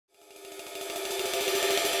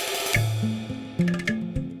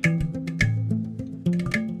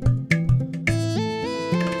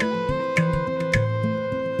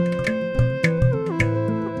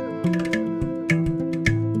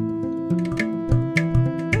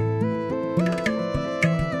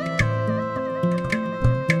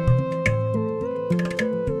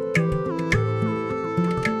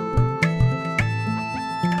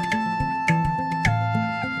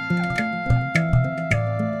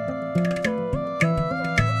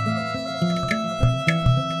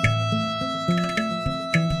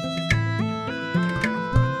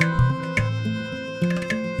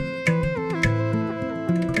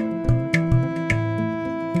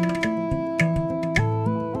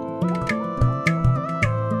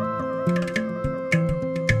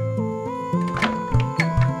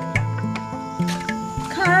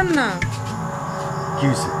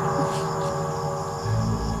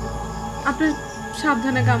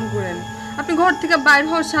সাবধানে কাম করেন। আপনি ঘর থেকে বাইর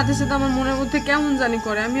হওয়ার সাথে সাথে আমার মনের মধ্যে কেমন জানি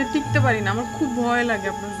করে, আমি আর টিকতে পারি না, আমার খুব ভয় লাগে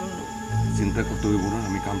আপনার জন্য। চিন্তা করতে হইব না,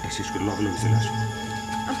 আমি কামটা শেষ করে লগে লগে চলে আসবো।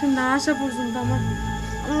 আপনি না আসা পর্যন্ত আমার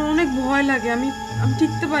অনেক ভয় লাগে, আমি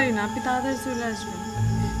টিকতে পারি না, আপনি তাড়াতাড়ি চলে আসবেন।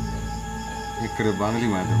 একেবারে বাঙালি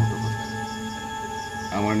মায়ের মতো কথা,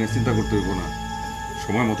 আমার নিয়ে চিন্তা করতে হইব না,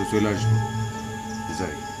 সময় মতো চলে আসবো।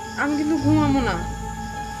 যাই, আমি কিন্তু ঘুমাবো না।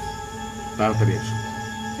 তাড়াতাড়ি আসো।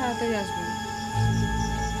 তাড়াতাড়ি আসবেন।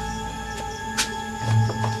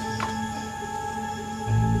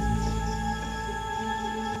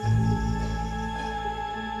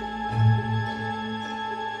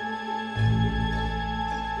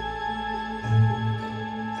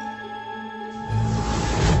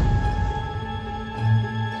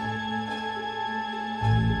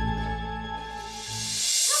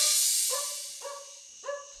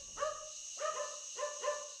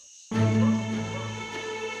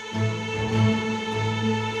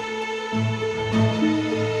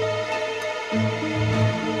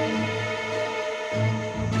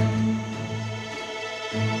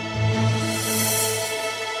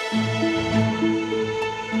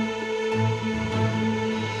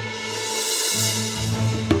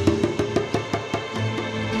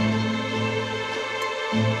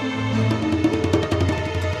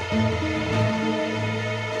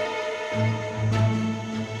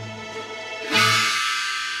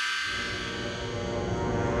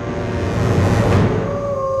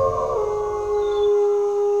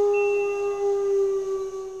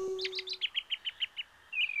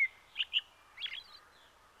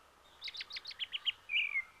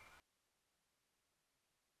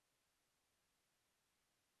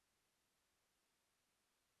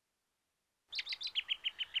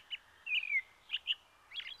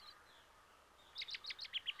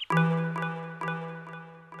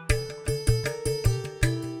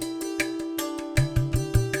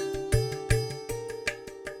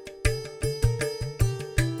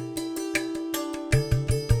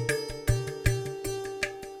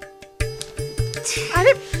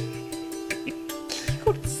 আরে কি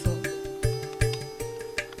করছো?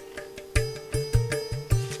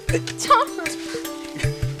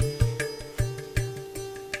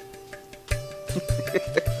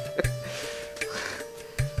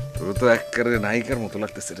 তোর তো একেবারে নায়িকার মতো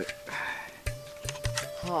লাগতেছে রে।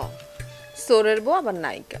 হ্যাঁ, চোরের বউ আবার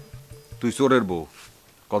নায়িকা। তুই চোরের বউ,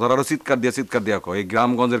 কথাটা আরো চিৎকার দিয়া কয়। এই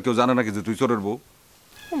গ্রামগঞ্জের কেউ জানে নাকি যে তুই চোরের বউ?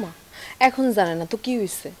 ওমা, এখন জানে না তো কি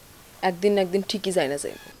হইছে, একদিন না একদিন ঠিকই যায় না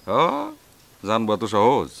যাইব। জানবো তো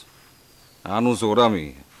সহজ? আনু চোর আমি,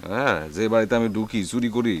 হ্যাঁ, যে বাড়িতে আমি ঢুকি চুরি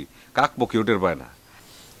করি কাক পক্ষী ওটের পায় না।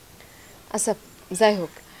 আচ্ছা যাই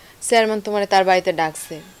হোক, চেয়ারম্যান তোমারে তার বাড়িতে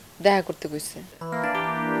ডাকছে, দেখা করতে কইছে।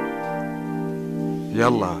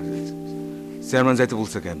 ইয়াল্লাহ, চেয়ারম্যান যাইতে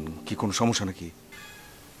বলছে কেন? কি কোনো সমস্যা নাকি?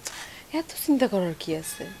 এত চিন্তা করার কি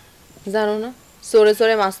আছে, জানো না চোরে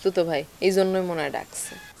চোরে মাস্তুতো ভাই, এই জন্যই মনে হয়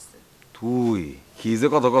ডাকছে। তুই কি যে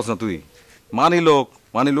কথা কস না, তুই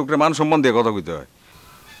মানি লোকরে মান সম্মান দিয়ে কথা কইতে হয়।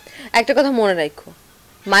 একটা কথা মনে রাখো,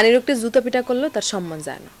 মানি লোককে জুতা পিটা করলেও তার সম্মান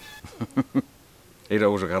যায় না। এটা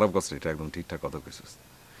অবশ্য খারাপ কথা, এটা একদম ঠিকঠাক কথা কইছিস।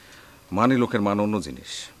 মানি লোকের মান অন্য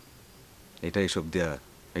জিনিস, এটা এইসব দেয়া,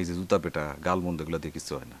 এই যে জুতা পেটা গাল মন্দ এগুলো দিয়ে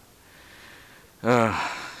কিছু হয় না।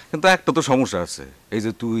 কিন্তু একটা তো সমস্যা আছে, এই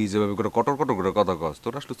যে তুই যেভাবে করে কটর কটর করে কথা কস,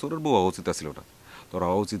 তোর আসলে চোরের বউ হওয়া উচিত ছিল না, তোর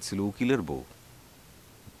হওয়া উচিত ছিল উকিলের বউ।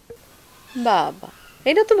 বাবা,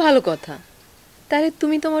 এটা তো ভালো কথা। তাহলে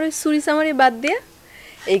তুমি তোমার ওই চুরি চামারি বাদ দিয়া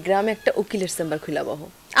এই গ্রামে একটা উকিলের চেম্বার খুলা বহো,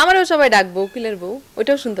 আমারও সবাই ডাকবো উকিলের বউ,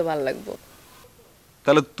 ওইটাও শুনতে ভালো লাগবো।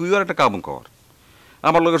 তাহলে তুই আর একটা কাম কর,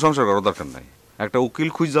 আমার লোকের সংসার করার দরকার নাই, একটা উকিল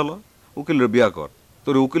খুঁজ জ্বালা, উকিলের বিয়া কর,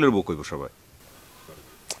 তোর উকিলের বউ কইব সবাই।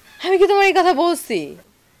 আমি কি তোমার এই কথা বলছি?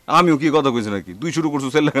 আমিও কি কথা কইছি নাকি? তুই শুরু করছো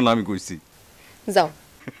সেল না, আমি কইছি। যাও।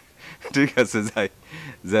 ঠিক আছে, যাই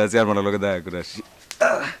যা, চেয়ারম্যানের লোকে দেখা করে আসি।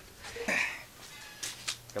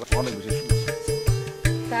 অনেক বেশি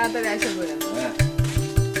তাড়াতাড়ি আসা বলেন।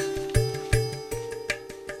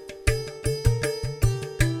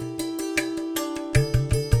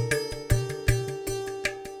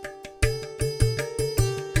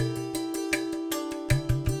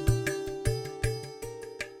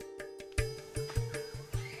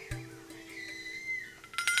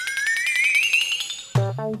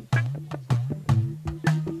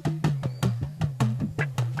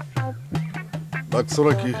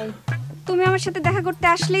 তুমি আমার সাথে দেখা করতে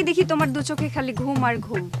আসলেই দেখি তোমার দু চোখে খালি ঘুম আর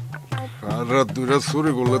ঘুম। আর রাত দুই রাত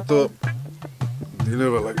চুরি করলে তো দিনের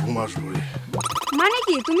বেলা ঘুম আসবে। মানে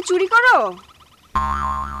কি তুমি চুরি করো?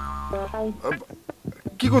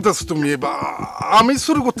 কি করতেছ তুমি? আমি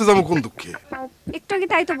চুরি করতে যাবো কোন দুঃখে? একটু আগে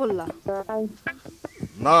তাই তো বললা।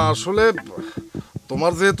 না আসলে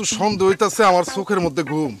তোমার যেহেতু সন্দেহ হইতাছে আমার চোখের মধ্যে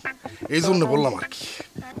ঘুম, এই জন্য বললাম আর কি।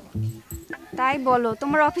 তাই বলো,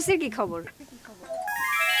 তোমার অফিসের কি খবর?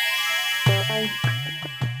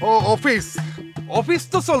 ও অফিস অফিস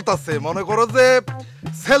তো চলতেছে, মনে করো যে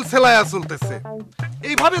সেলসেলায়া চলতেছে।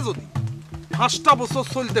 এইভাবে যদি 5টা বছর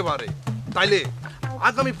চলতে পারে তাইলে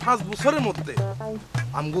আগামী 5 বছরের মধ্যে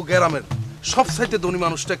আমগো গ্রামের সবচাইতে ধনী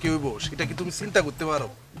মানুষটা কি হইব সেটা কি তুমি চিন্তা করতে পারো?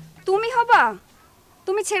 তুমি হবা?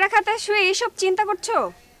 তুমি ছেঁড়া খাতায় শুয়ে এইসব চিন্তা করছো?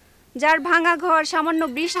 যার ভাঙা ঘর সামান্য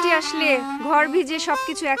বৃষ্টি আসলে ঘর ভিজে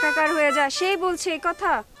সবকিছু একাকার হয়ে যায়, সেই বলছে এই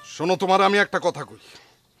কথা? শোনো, তোমার আমি একটা কথা কই,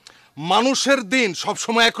 মানুষের দিন সব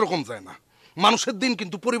সময় একরকম যায় না, মানুষের দিন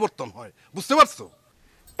কিন্তু পরিবর্তন হয়, বুঝতে পারছো?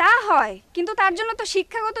 তা হয়, কিন্তু তার জন্য তো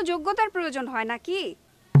শিক্ষাগত যোগ্যতার প্রয়োজন হয় নাকি?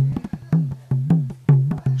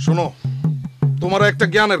 শোনো, তোমার একটা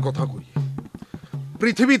জ্ঞানের কথা কই,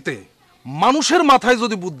 পৃথিবীতে মানুষের মাথায়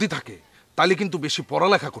যদি বুদ্ধি থাকে তাহলে কিন্তু বেশি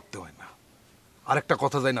পড়ালেখা করতে হয় না। আর একটা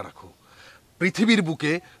কথা যাই না রাখো, পৃথিবীর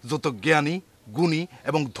বুকে যত জ্ঞানী, গুণী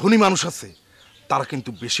এবং ধনী মানুষ আছে তারা কিন্তু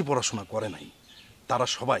বেশি পড়াশোনা করে নাই, তারা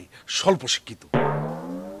সবাই স্বল্প শিক্ষিত।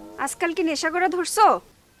 আজকাল কি নেশা করে ধরছো?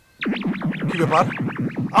 কি ব্যাপার,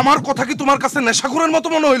 আমার কথা কি তোমার কাছে নেশাখোরের মতো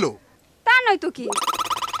মনে হইলো? তা নয় তো কি।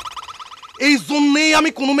 এই জন্যেই আমি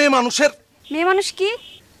কোনো মেয়ে মানুষ কি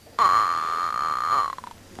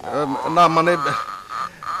না, মানে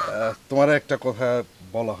তোমার একটা কথা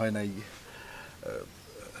বলা হয় নাই,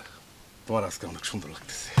 তোমার আজকে অনেক সুন্দর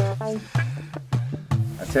লাগতেছে।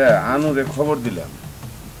 আচ্ছা, আনুরে খবর দিলাম,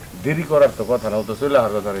 দেরি করার তো কথা না, ও তো চলে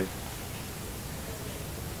আসার কথা রে।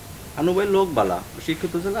 আনু ভাই লোক বালা,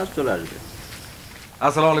 শিক্ষিত ছেলে আজ চলে আসবে।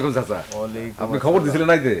 আসসালামু আলাইকুম চাচা। ওয়ালাইকুম আপনি খবর দিছিলেন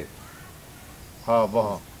নাই যে? হ্যাঁ বহ।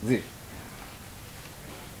 জি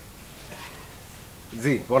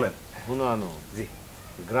জি বলেন। শুনো আনু, জি।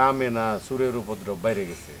 গ্রামে না সুরের উপদ্রব বাইরে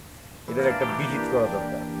গেছে, এটার একটা বিহিত করা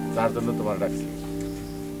দরকার, তার জন্য তোমার ডাকছি।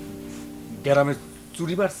 গ্রামে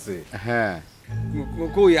চুরি বাড়ছে? হ্যাঁ।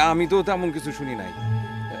 কই, আমি তো তেমন কিছু শুনি নাই।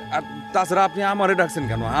 আর তাছাড়া আপনি আমারে ডাকছেন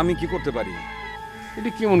কেন? আমি কি করতে পারি? এটা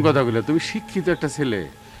কেমন কথা বলে? তুমি শিক্ষিত একটা ছেলে,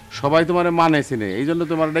 সবাই তোমার মানে চিনে, এই জন্য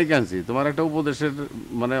তোমার ডেকে আনছি। তোমার একটা উপদেশের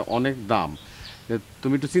মানে অনেক দাম,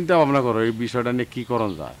 তুমি একটু চিন্তা ভাবনা করো এই বিষয়টা নিয়ে কি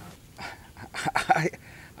করণ যায়।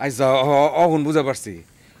 আচ্ছা, অহন বুঝা পারছি।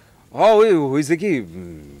 ওই হয়েছে কি,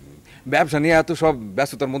 ব্যবসা নিয়ে এত সব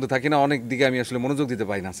ব্যস্ততার মধ্যে থাকি না, অনেক দিকে আমি আসলে মনোযোগ দিতে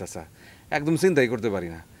পারি না চাচা, একদম চিন্তাই করতে পারি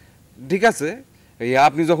না। ঠিক আছে, এই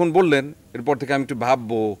আপনি যখন বললেন এরপর থেকে আমি একটু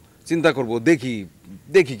ভাববো, চিন্তা করব, দেখি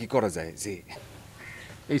দেখি কি করা যায়। জি।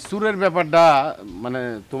 এই সুরের ব্যাপারটা মানে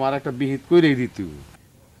তোমার একটা বিহিত করেই দিত।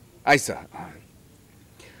 আচ্ছা,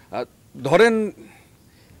 ধরেন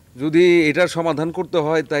যদি এটার সমাধান করতে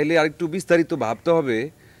হয় তাইলে আরেকটু বিস্তারিত ভাবতে হবে,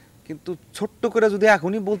 কিন্তু ছোট্ট করে যদি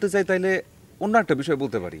এখনই বলতে চাই তাইলে অন্য একটা বিষয়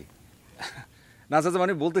বলতে পারি। না চাচা,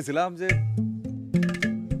 মানে বলতেছিলাম যে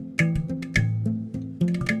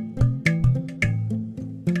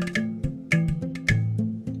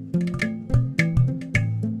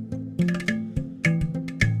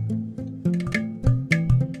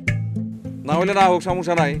না হলে না হোক,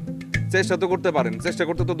 সমস্যা নাই, চেষ্টা তো করতে পারেন, চেষ্টা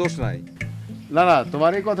করতে তো দোষ নাই। না না,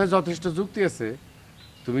 তোমার এই কথায় যথেষ্ট যুক্তি আছে,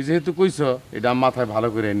 তুমি যেহেতু কইছো এটা মাথায় ভালো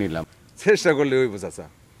করে নিলাম। চেষ্টা করলে হইব চাচা,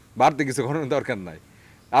 বাড়তে কিছু করার দরকার নাই।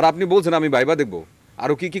 আর আপনি বলছেন আমি ভাইবা দেখবো,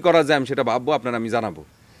 আরও কি কি করা যায় আমি সেটা ভাববো, আপনার আমি জানাবো।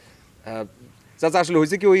 চাচা আসলে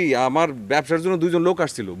হয়েছে কি, ওই আমার ব্যবসার জন্য 2জন লোক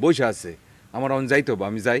আসছিল, বৈশা আছে, আমার অন যাইতে হবে,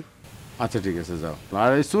 আমি যাই। আচ্ছা ঠিক আছে, যাও।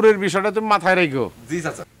 আর এই সুরের বিষয়টা তুমি মাথায় রেখো। জি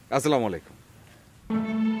চাচা, আসসালামু আলাইকুম।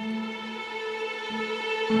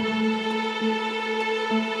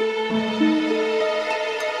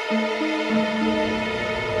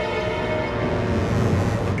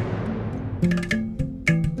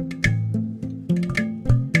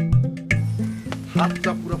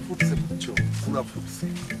 হাতটা পুরো ফুটছে, বুঝছো, পুরো ফুটছে,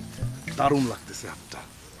 দারুণ লাগতেছে হাতটা।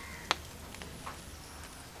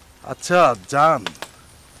 আচ্ছা জান,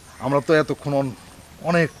 আমরা তো এতক্ষণ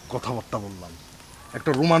অনেক কথাবার্তা বললাম,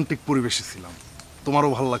 একটা রোমান্টিক পরিবেশে ছিলাম, তোমারও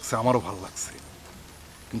ভালো লাগছে, আমারও ভালো লাগছে,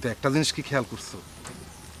 কিন্তু একটা জিনিস কি খেয়াল করছো?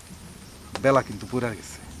 বেলা কিন্তু পড়ে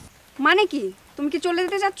গেছে। মানে কি, তুমি কি চলে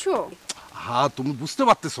যেতে যাচ্ছ? হ্যাঁ, তুমি বুঝতে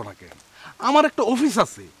পারতেছো না কেন? আমার একটা অফিস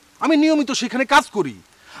আছে, আমি নিয়মিত সেখানে কাজ করি,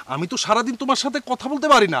 আমি তো সারাদিন তোমার সাথে কথা বলতে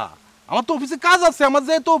পারি না, আমার তো অফিসে কাজ আছে, আমার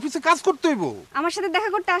যেহেতু অফিসে কাজ করতে হইব। আমার সাথে দেখা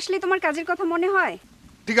করতে আসলে তোমার কাজের কথা মনে হয়?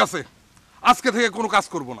 ঠিক আছে, আজকে থেকে কোনো কাজ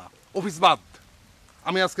করব না, অফিস বাদ।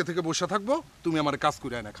 আমি আজকে থেকে বসে থাকবো, তুমি আমার কাজ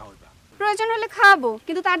করে আয়না খাওয়াইবা। প্রয়োজন হলে খাওয়াবো,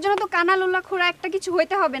 কিন্তু তার জন্য তো কানা লোলা খোড়া একটা কিছু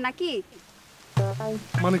হইতে হবে নাকি?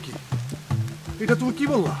 মানে কি, এটা তুমি কি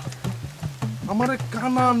বললা? আমারে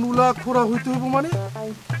কানা নুলা খোরা হইতে হইব মানে?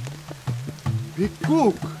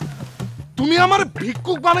 ভিক্ষুক? তুমি আমার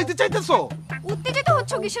ভিক্ষুক বানাইতে চাইতেছো? উত্তেজিত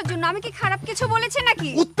হচ্ছ কিসের জন্য? আমি কি খারাপ কিছু বলেছি নাকি?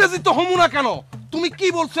 উত্তেজিত হমু না কেন? তুমি কি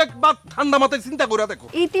বলছো একবার ঠান্ডা মাথায় চিন্তা করে দেখো।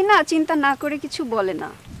 ইতি না চিন্তা না করে কিছু বলে না।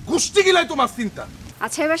 গোষ্ঠী গিলাই তোমার চিন্তা।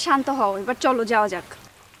 আচ্ছা এবার শান্ত হও, এবার চলো যাওয়া যাক।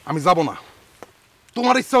 আমি যাব না,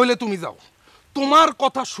 তোমার ইচ্ছা হইলে তুমি যাও। তোমার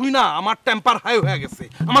কথা শুই না আমার টেম্পার হাই হয়ে গেছে,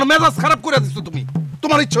 আমার মেজাজ খারাপ করে দিছো তুমি।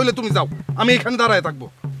 তোমার ইচ্ছা হইলে তুমি যাও, আমি এখানে দাঁড়ায় থাকবো।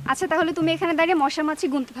 আচ্ছা তাহলে তুমি এখানে দাঁড়িয়ে মশা মাছি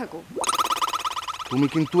গুনতে থাকো। তুমি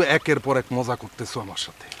কিন্তু একের পর এক মজা করতেছো আমার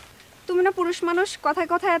সাথে। তুমি না পুরুষ মানুষ, কথায়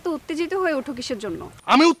কথায় এত উত্তেজিত হয়ে ওঠো কিসের জন্য?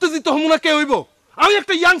 আমি উত্তেজিত হমু না কে হইব? আমি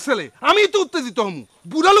একটা ইয়াং ছেলে, আমি তো উত্তেজিত হমু।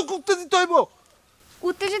 বুড়া লোক উত্তেজিত হইব?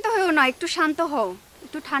 উত্তেজিত হয়েও না, একটু শান্ত হও,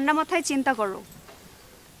 একটু ঠান্ডা মাথায় চিন্তা করো।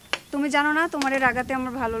 তুমি জানো না তোমার এর রাগাতে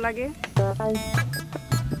আমার ভালো লাগে।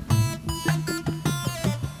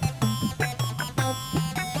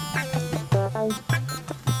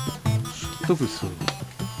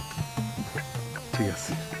 ঠিক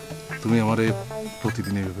আছে, তুমি আমারে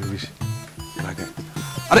প্রতিদিন এইভাবে বেশি রাগে।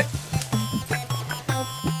 আরে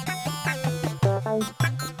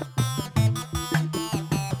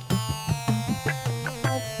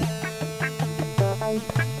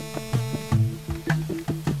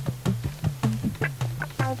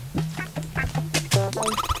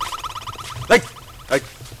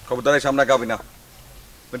খবরদার সামনে গাবি না।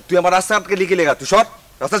 তুই আমার রাস্তা আটকে লিখে লেগা, তুই সর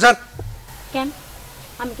রাস্তা ছাড়। কেন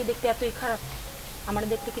আমি কি দেখতে এতই খারাপ? আমার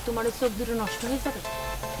দেখতে কি তোমার ওই চোখ দুটো নষ্ট হয়ে যাবে?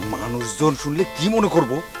 মানুষজন শুনলে কি মনে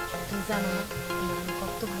করবো? তুমি জানো না তোমার আমি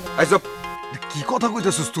কত ভালো। আইসব কি কথা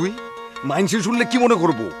কইতেছিস তুই? মাইনসে শুনলে কি মনে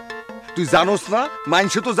করবো? তুই জানোস না,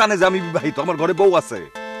 মাইনসে তো জানে যে আমি বিবাহিত, আমার ঘরে বউ আছে।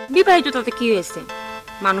 বিবাহিত তাতে কি হয়েছে?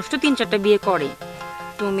 মানুষ তো 3-4টা বিয়ে করে।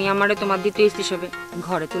 তুমি আমারে তোমার দ্বিতীয় স্ত্রী হিসেবে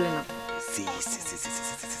ঘরে তুলে নাও।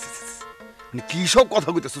 কি সব কথা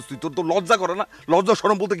কইতেছিস তুই? তোর তো লজ্জা করে না? লজ্জা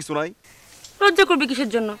শরম বলতে কিছু নাই। লজ্জা করবে কিসের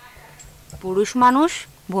জন্য? পুরুষ মানুষ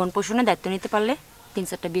ভরণ পোষণের দায়িত্ব নিতে পারলে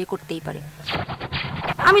 3-4টা বিয়ে করতেই পারে।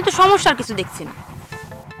 আমি তো সমস্যার কিছু দেখছি না।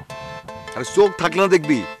 আরে চোখ থাকলে না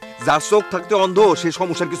দেখবি, যার চোখ থাকতে অন্ধ সে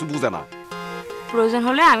সমস্যার কিছু বুঝে না। প্রয়োজন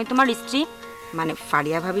হলে আমি তোমার স্ত্রী মানে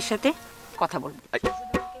ফারিয়া ভাবির সাথে কথা বলবো।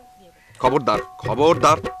 খবরদার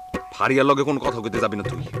খবরদার, ফারিয়ার লগে কোনো কথা কইতে যাবি না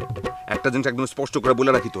তুই। একটা জিনিস একদম স্পষ্ট করে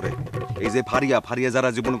বলে রাখি তোরে, এই যে ফারিয়া ফারিয়া যারা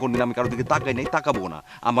জীবনে কোনদিন আমি কারো দিকে তাকাই নাই, তাকাবো না।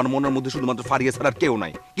 আমার মনের মধ্যে শুধুমাত্র ফারিয়া ছাড়া আর কেউ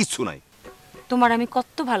নাই, কিচ্ছু নাই। তোমার আমি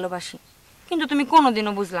কত ভালোবাসি, কিন্তু তুমি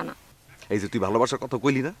কোনোদিনও বুঝলা না। এই যে তুই ভালোবাসার কথা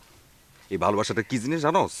কইলি না, এই ভালোবাসাটা কি জিনিস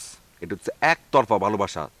জানোস? এটা হচ্ছে একতরফা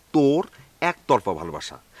ভালোবাসা, তোর একতরফা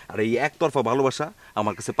ভালোবাসা। আর এই একতরফা ভালোবাসা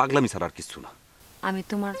আমার কাছে পাগলামি ছাড়া আর কিছু না। আমি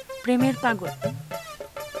তোমার প্রেমের পাগল।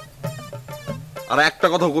 আর একটা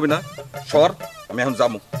কথা কবি না, সর, আমি এখন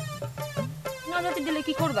যাবো। না যেতে দিলে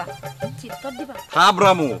কি করবা? চিৎকার দিবা?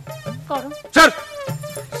 হাবরামু করো। চল।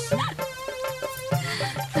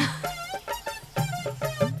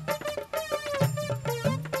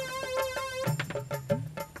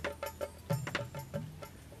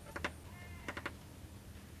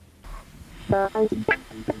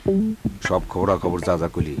 সব খবর যা যা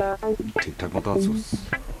কইলি ঠিকঠাক মতো আছিস?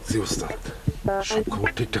 জি ওস্তাদ, সব খবর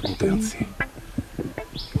ঠিকঠাক মতো আনছি।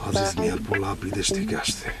 আজিজ মিয়ার পোলা বিদেশ থেকে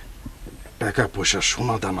আসছে, টাকা পয়সা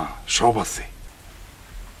সোনা দানা সব আছে।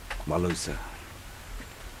 ভালো হয়েছে,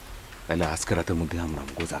 তাহলে আজকে রাতের মধ্যে আমরা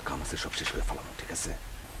গোজা কাম আছে সব শেষ করে ফেলাম, ঠিক আছে?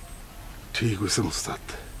 ঠিক হয়েছে ওস্তাদ,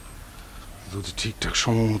 যদি ঠিকঠাক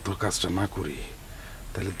সময় মতো কাজটা না করি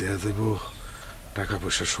তাহলে দেয়া যাইব টাকা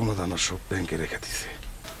পয়সা সোনা দানা সব ব্যাংকে রেখে দিছে।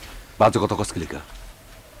 বাজে কথা কসকিলিকা,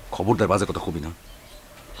 খবরদার বাজে কথা কবি না।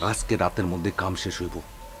 আজকে রাতের মধ্যে কাম শেষ হইব,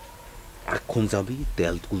 এখন যাবি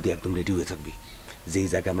তেল তুল দিয়ে একদম রেডি হয়ে থাকবি। যেই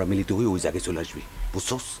জায়গায় আমরা মিলিত হই ওই জায়গায় চলে আসবি,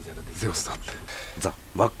 বুঝছস? জি ওস্তাদ। যা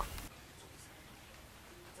ভাগ।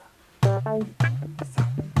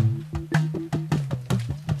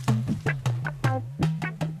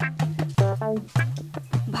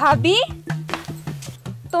 ভাবি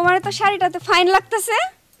তোমার তো শাড়িটাতে ফাইন লাগতেছে।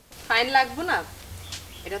 ফাইন লাগবো না?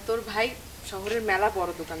 এটা তোর ভাই শহরের মেলা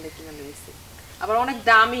বড় দোকান থেকে কিনে নিয়েছে, আবার অনেক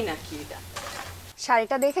দামি নাকি এটা।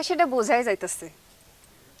 শাড়িটা দেখে সেটা বোঝাই যাইতেছে।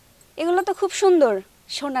 এগুলো তো খুব সুন্দর,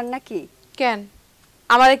 সোনার নাকি? কেন,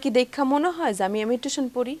 আমার কি দেখা মনে হয় যে আমি ইমিটেশন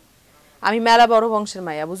পরি? আমি মেলা বড় বংশের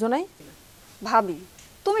মাইয়া, বুঝো নাই? ভাবি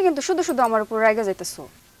তুমি কিন্তু শুধু শুধু আমার উপর রেগে যাইতেছো।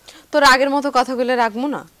 তোর আগের মতো কথাগুলো রাখবো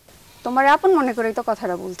না? তোমার আপন মনে করেই তো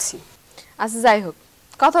কথাটা বলছি। আচ্ছা যাই হোক,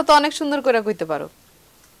 কথা তো অনেক সুন্দর করে কইতে পারো।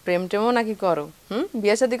 প্রেম টেমও নাকি করো?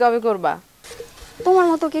 বিয়ে শাদী কবে করবা? তোমার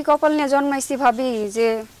মতো কি কপাল নিয়ে জন্মাইছি ভাবি যে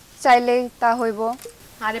চাইলেই তা হইব?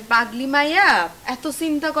 আরে পাগলি মাইয়া, এত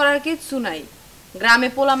চিন্তা করার কিচ্ছু নাই। গ্রামে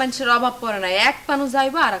পোলা মানুষের অভাব পড়ে না, এক পানু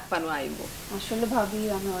যাইবো আর এক পানু আইব। আসলে ভাবি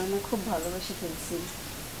আমি অনেক খুব ভালোবেসে ফেলছি।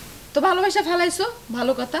 তো ভালোবাসা ফেলাইছো,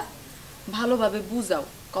 ভালো কথা, ভালোভাবে বুঝাও।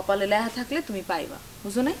 কপালে লেখা থাকলে তুমি পাইবা,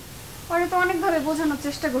 বুঝো নাই? পরে তো অনেকভাবে বোঝানোর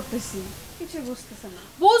চেষ্টা করতেছি, কিছুই বুঝতেছে না।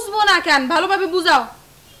 বুঝবো না কেন, ভালোভাবে বুঝাও।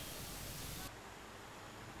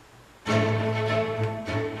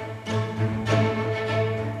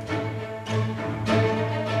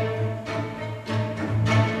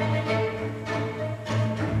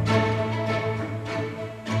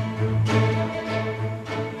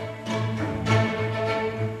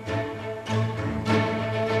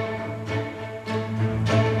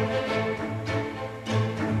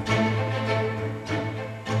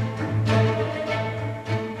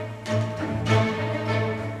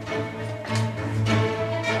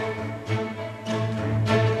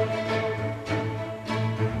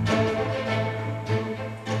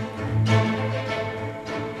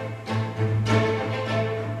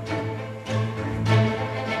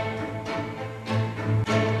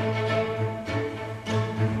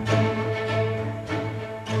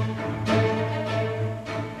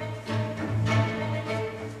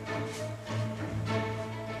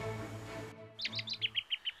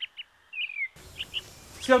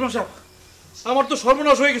 আমার তো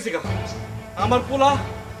সর্বনাশ হয়ে গেছে গা। আমার পোলা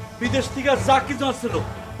বিদেশ থেকে যা কিছু আসছিল,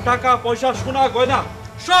 টাকা পয়সা সোনা গয়না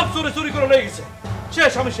সব চুরি চুরি করে লয়ে গেছে।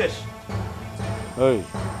 শেষ, আমি শেষ। ওই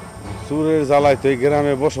চুরের জ্বালায় তো এই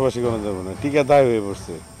গ্রামে বসবাসী করা যাবে না, টিকা দায় হয়ে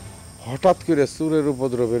পড়ছে। হঠাৎ করে চুরের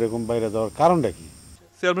উপদ্রব এরকম বাইরে যাওয়ার কারণটা কি?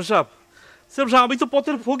 চেয়ারম্যান সাহেব, আমি তো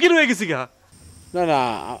পথের ফকির হয়ে গেছি গা। না না,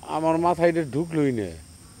 আমার মাথায় এটা ঢুকলই না।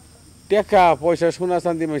 টাকা পয়সা সোনা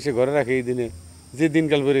চান্দি মেশে ঘরে রাখে এই দিনে, যে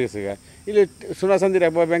দিনকাল বেড়ে গেছে গা। এলে সোনা চান্দি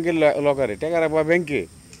রাখবা ব্যাংকের লকারে, টাকা রাখবা ব্যাংকে,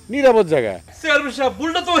 নিরাপদ জায়গা। চেয়ারম্যান সাহেব,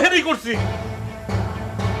 ভুলটা তো হেরেই করছি।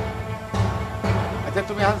 আচ্ছা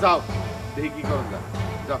তুমি হান যাও, দেখি কি করেন,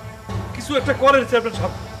 যাও। কিছু একটা করেন চেয়ারম্যান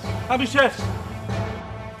সাহেব, আমি শেষ।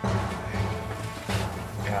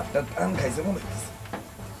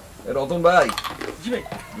 রতন ভাই, জি ভাই।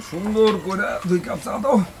 সুন্দর করে 2 কাপ চা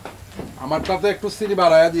দাও। আমারটাতে একটু চিনি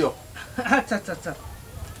বাড়াইয়া দিও। আচ্ছা আচ্ছা আচ্ছা।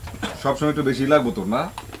 সবসময় একটু বেশি লাগবো তোর না?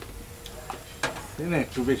 চিনি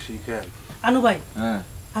একটু বেশি খেয়াল। আনু ভাই, হ্যাঁ,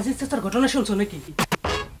 আজিজ চাচার ঘটনা শুনছো নাকি?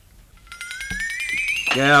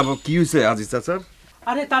 কি হয়েছে আজিজ চাচার?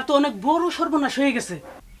 আরে তার তো অনেক বড় সর্বনাশ হয়ে গেছে।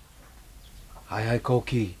 হায় হায়, কও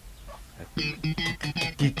কি?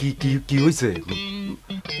 কি কি কি কি হয়েছে?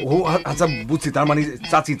 ও আচ্ছা বুঝছি, তার মানে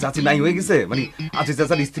চাচি নাই হয়ে গেছে, মানে আজিজ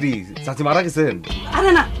চাচার স্ত্রী চাচি মারা গেছেন?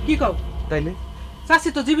 আরে না, কি কও? তাইলে চাচি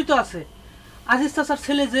তো জীবিত আছে। আজিজ চাচার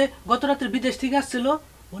ছেলে যে গত রাত্রে বিদেশ থেকে আসছিল,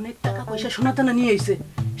 অনেক টাকা পয়সা সোনা দানা নিয়ে আইছে,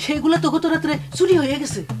 সেগুলো তো গত রাত্রে চুরি হয়ে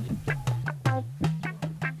গেছে।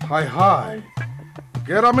 হায় হায়,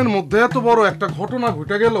 গ্রামের মধ্যে এত বড় একটা ঘটনা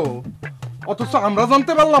ঘটে গেল, অথচ আমরা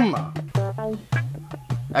জানতে পারলাম না।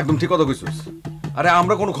 একদম ঠিক কথা কইছিস। আরে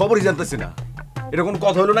আমরা কোনো খবরই জানতেছি না। এটা কোনো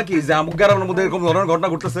কথা হলো নাকি যে আমুক গ্রামের মধ্যে এরকম ধরনের ঘটনা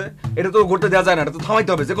ঘটতেছে? এটা তো ঘটতে দেওয়া যায় না, এটা তো থামাইতে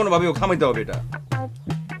হবে, যে কোনো ভাবে থামাইতে হবে এটা।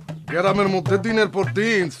 গ্রামের মধ্যে দিনের পর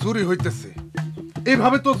দিন চুরি হইতেছে,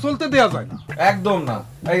 এইভাবে তো চলতে দেয়া যায় না। একদম না।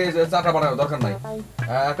 এই চাটা বানাও, দরকার নাই।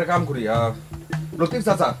 একটা কাম করি, লতিফ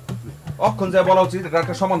চাচা অক্ষণ যা বলা উচিত, এটা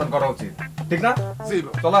একটা সমাধান করা উচিত, ঠিক না? জি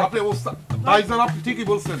চলো। আপনি ভাইজান, আপনি ঠিকই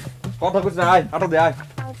বলছেন। কথা কইছ না, আয় আটা দে, আয়।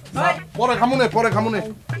 পরে খামুনে।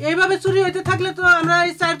 এইভাবে চুরি হইতে থাকলে তো আমরা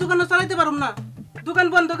এই চায়ের দোকানও চালাইতে পারব না। দোকান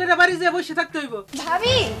বন্ধ করে বাড়ি যেয়ে বসে থাকতে হইব।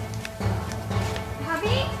 ভাবি,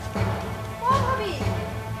 ভাবি, ও ভাবি,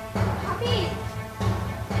 ভাবি,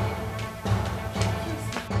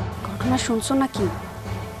 ঘটনা শুনছো নাকি?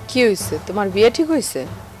 কি হয়েছে? তোমার বিয়ে ঠিক হয়েছে?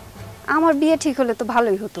 আমার বিয়ে ঠিক হলে তো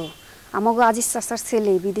ভালোই হতো। আমাগো আজিজ চাচার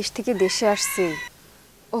ছেলে বিদেশ থেকে দেশে আসছে।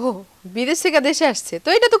 ও, বিদেশ থেকে দেশে আসছে, তো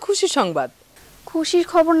এটা তো খুশির সংবাদ। খুশির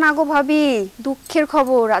খবর না গো ভাবি, দুঃখের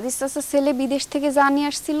খবর। আজিজ চাচার ছেলে বিদেশ থেকে যা নিয়ে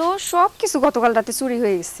আসছিল সব কিছু গতকাল রাতে চুরি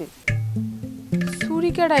হয়ে গেছে। চুরি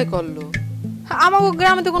কেডাই করলো? আমাগো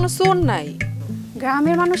গ্রামে তো কোনো চোর নাই।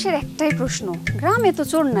 গ্রামের মানুষের একটাই প্রশ্ন, গ্রামে তো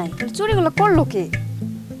চোর নাই, চুরিগুলো করলো কে?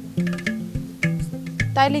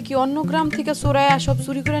 তাইলে কি অন্য গ্রাম থেকে চোরাইয়া সব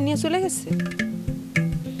চুরি করে নিয়ে চলে গেছে?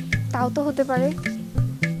 তাও তো হতে পারে।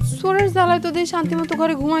 চোরের জ্বালায় তো দিয়ে শান্তি মতো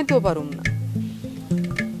ঘরে ঘুমাইতেও পারুম না।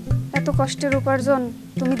 এত কষ্টের উপার্জন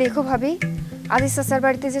তুমি দেখো ভাবি, আজিজ চাচার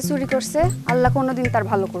বাড়িতে যে চুরি করছে, আল্লাহ কোনোদিন তার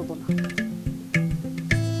ভালো করবো না।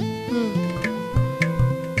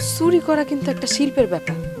 চুরি করা কিন্তু একটা শিল্পের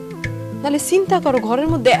ব্যাপার। তাহলে চিন্তা করো, ঘরের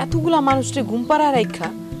মধ্যে এতগুলা মানুষকে ঘুম পাড়ায় রাখা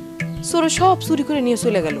চোরে সব চুরি করে নিয়ে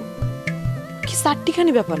চলে গেল, কি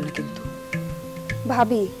চারটিখানি ব্যাপার না কিন্তু।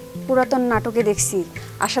 ভাবি, পুরাতন নাটকে দেখছি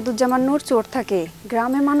আসাদুজ্জামান নূর চোর থাকে,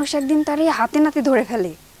 গ্রামের মানুষ একদিন তারে হাতে নাতে ধরে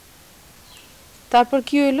ফেলে। তারপর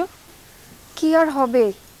কি হইলো? কি আর হবে,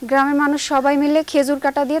 গ্রামের মানুষ সবাই মিলে খেজুর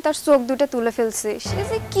কাটা দিয়ে তার চোখ দুটো তুলে ফেলছে। সে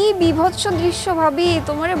যে কি বিভৎস দৃশ্য ভাবি,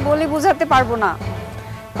 তোমারে বলে বোঝাতে পারবো না।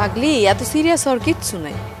 পাগলি, এত সিরিয়াস হওয়ার কিচ্ছু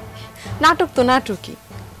নাই। নাটক তো নাটকই।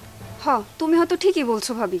 হ তুমি হয়তো ঠিকই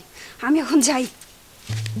বলছো ভাবি, আমি এখন যাই।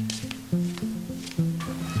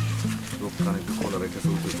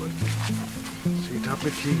 সেটা আপনি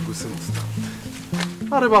ঠিক বুঝছেন উস্তাদ।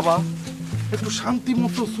 আরে বাবা, একটু শান্তি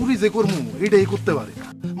মতো চুরি যে করবো এটাই করতে পারি না।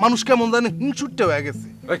 মানুষ কেমন জানে হিংসুটটা হয়ে গেছে।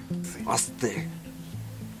 আস্তে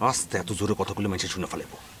আস্তে এত জোরে কথাগুলো মেসে শুনে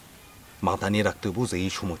ফেলেবো। মাথা নিয়ে রাখতে হইব যে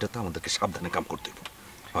এই সময়টাতে আমাদেরকে সাবধানে কাম করতে হইব।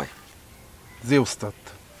 হয় যে উস্তাদ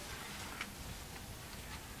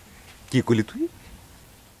কি কইলি তুই?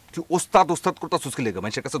 তুই ওস্তাদ ওস্তাদ করতাছিস কি লেগা?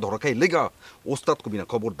 মানুষের কাছে ধরা খাই লেগা ওস্তাদ কবি না,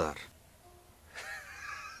 খবরদার।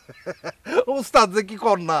 উস্তাদ যে কি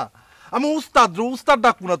কর না, আমি উস্তাদ উস্তাদ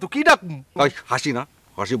ডাকবো না তো কি ডাকবো? হাসি না,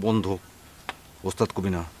 হাসি বন্ধ। ওস্তাদ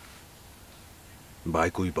কবি না। ভাই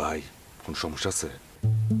কই ভাই, কোন সমস্যা আছে?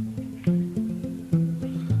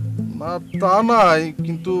 না তা নাই,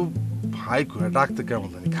 কিন্তু ভাই কয়ে ডাকতে কেমন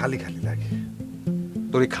জানি খালি খালি লাগে।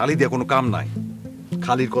 তোর এই খালি দিয়ে কোনো কাম নাই।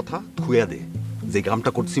 খালির কথা থুয়া দে। যে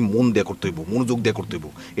কামটা করছি মন দিয়ে করতে হইব, মনোযোগ দিয়ে করতে হইব,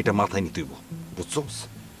 এটা মাথায় নিতে হইব, বুঝছস?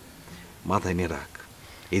 মাথায় নিয়ে রাখ,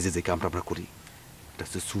 এই যে কামটা আমরা করি এটা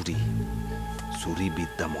হচ্ছে চুরি। চুরি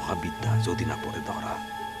বিদ্যা মহাবিদ্যা, যদি না পড়ে ধরা,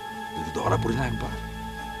 যদি ধরা পড়ি না একবার,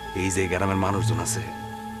 এই যে গ্রামের মানুষজন আছে,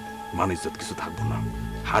 মানুষ কিছু থাকবো না,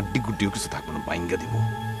 হাড্ডি গুড্ডিও কিছু থাকবো না, বাইঙ্গা দিব।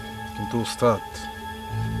 কিন্তু উস্তাদ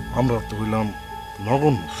আমরা তো হইলাম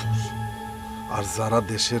নগণ্য সুর, আর যারা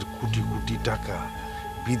দেশের কোটি কোটি টাকা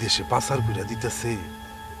বিদেশে পাচার করে দিতেছে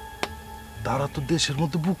তারা তো দেশের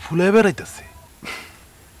মধ্যে বুক ফুলে বেড়াইতেছে।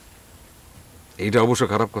 এইটা অবশ্য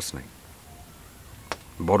খারাপ কাজ নাই।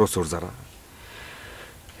 বড় চোর যারা,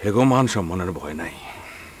 হেগো মান সম্মানের ভয় নাই,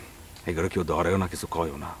 এগুলো কেউ ধরেও না, কিছু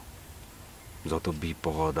কয়ও না। যত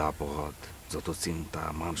বিপদ আপদ, যত চিন্তা,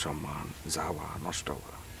 মান সম্মান যাওয়া নষ্ট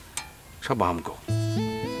হওয়া, সব আমগো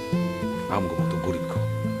আমগো মতো গরিব গো,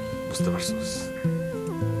 বুঝতে পারছিস?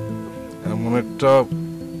 এমন একটা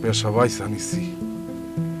পেশা বাইসা নিছি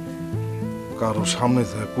কারো সামনে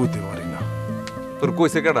যায় কইতে পারি না। তোর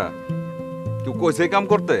কইছে কেডা? কেউ কইছে কাম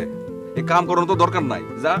করতে? এই কাম করার তো দরকার নাই।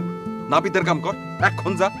 যা নাপিতের কাম কর,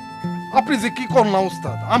 এখন যা। আপনি যে কি কর না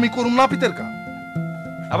উস্তাদ, আমি করুম নাপিতের কাম?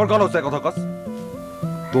 আবার কোন হচ্ছে কথা কস?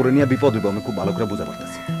 তোরে নিয়ে বিপদ হইব আমি খুব ভালো করে বুঝা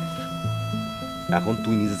পারতেছি। এখন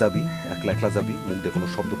তুই নিজে যাবি, একলা একলা যাবি, মুখ দিয়ে কোনো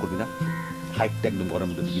শব্দ করবি না, হাইটটা একদম ঘরের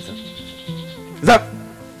মধ্যে দিবি। যা।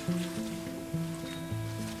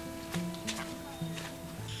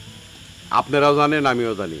 আপনারাও জানেন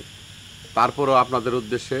আমিও জানি, তারপরও আপনাদের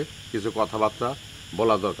উদ্দেশ্যে কিছু কথাবার্তা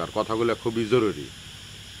বলা দরকার। কথাগুলো খুবই জরুরি।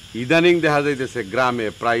 ইদানিং দেখা যাইতেছে গ্রামে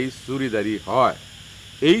প্রায় চুরিদারি হয়।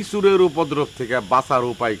 এই চুরের উপদ্রব থেকে বাঁচার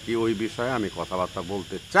উপায় কি, ওই বিষয়ে আমি কথাবার্তা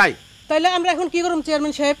বলতে চাই। তাইলে আমরা এখন কি করব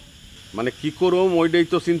চেয়ারম্যান সাহেব? মানে কি করুম ওইটাই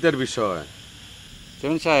তো চিন্তার বিষয়।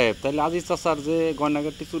 চেয়ারম্যান সাহেব, তাহলে আজিজ চাচার যে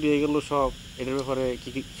গয়নাগাটি চুরি হয়ে গেল সব, এটার ব্যাপারে কি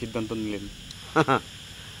কি সিদ্ধান্ত নিলেন?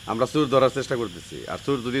 আমরা চোর ধরার চেষ্টা করতেছি, আর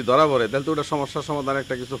চোর যদি ধরা পড়ে তাহলে তো ওটা সমস্যার সমাধান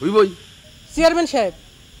একটা কিছু হইবই। চেয়ারম্যান সাহেব,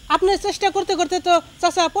 আপনি চেষ্টা করতে করতে তো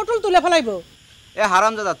চাচা পটল তুলে ফেলাইব। এ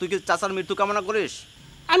হারামজাদা, তুই কি চাচার মৃত্যু কামনা করিস?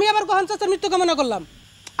 আমি আবার কখন চাচার মৃত্যু কামনা করলাম?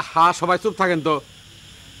 হ্যাঁ, সবাই চুপ থাকেন তো।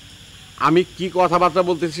 আমি কি কথাবার্তা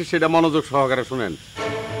বলতেছি সেটা মনোযোগ সহকারে শুনেন।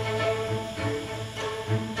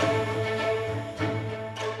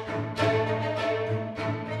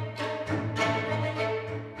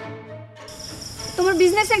 তোমার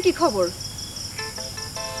বিজনেসের কি খবর?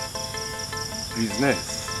 বিজনেস?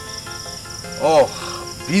 ও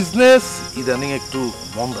বিজনেস ইদানিং একটু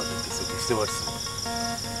মন্দা দিতেছে, বুঝতে পারছি।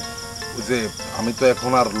 ওই যে আমি তো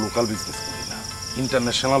এখন আর লোকাল বিজনেস করি না,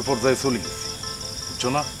 ইন্টারন্যাশনাল পর্যায়ে চলে গেছি, বুঝছো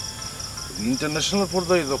না? ইন্টারন্যাশনাল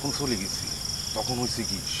পর্যায়ে যখন চলে গেছি তখন হয়েছে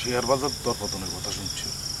কি, শেয়ার বাজার দরপতনের কথা শুনছো,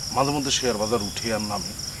 মাঝে মধ্যে শেয়ার বাজার উঠে আর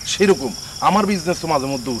নামে। সেরকম আমার বিজনেসও মাঝে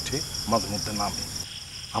মধ্যে উঠে মাঝে মধ্যে নামে।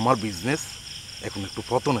 আমার বিজনেস এখন একটু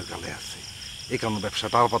পতনের কালে আছে, এই কারণে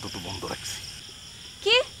ব্যবসাটা আপাতত বন্ধ রাখছি।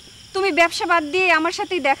 কি তুমি ব্যবসা বাদ দিয়ে আমার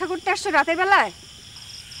সাথে দেখা করতে আসছো রাতের বেলায়?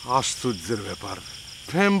 আশ্চর্যের ব্যাপার,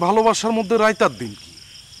 প্রেম ভালোবাসার মধ্যে রাইতার দিন কি?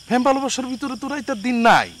 প্রেম ভালোবাসার ভিতরে তো রাইতার দিন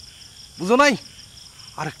নাই, বুঝো নাই?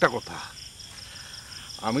 আরেকটা কথা,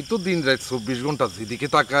 আমি তো দিন রাত 24 ঘন্টা যেদিকে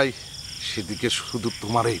তাকাই সেদিকে শুধু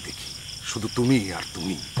তোমারই দেখি, শুধু তুমি আর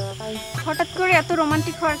তুমি। হঠাৎ করে এত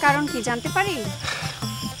রোমান্টিক হওয়ার কারণ কি জানতে পারি?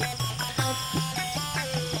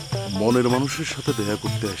 মনের মানুষের সাথে দেখা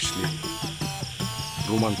করতে আসলে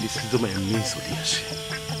রোমান্টিসিজম এমনিই চলে আসে।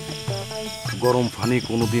 গরম পানি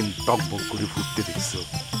কোনোদিন টকবক করে ফুটতে দেখছো?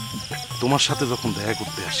 তোমার সাথে যখন দেখা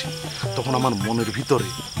করতে আসি তখন আমার মনের ভিতরে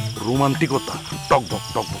রোমান্টিকতা টকবক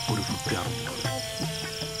টকবক করে ফুটতে আরম্ভ করে।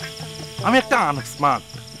 আমি একটা আনস্মার্ট,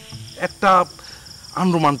 একটা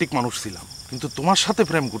আনরোমান্টিক মানুষ ছিলাম, কিন্তু তোমার সাথে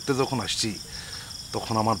প্রেম করতে যখন আসছি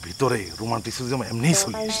তখন আমার ভিতরে রোমান্টিসিজম এমনিই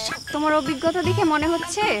চলে এসছে। তোমার অভিজ্ঞতা দেখে মনে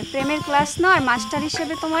হচ্ছে প্রেমের ক্লাস নয়, মাস্টার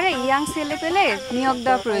হিসেবে তোমার ইয়াং ছেলে পেলে নিয়োগ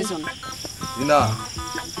দেওয়া প্রয়োজন। না,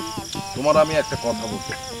 তোমার আমি একটা কথা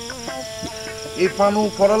বলতে, এই পানু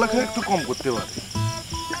পড়ালেখা একটু কম করতে পারে,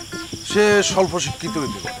 সে স্বল্প শিক্ষিত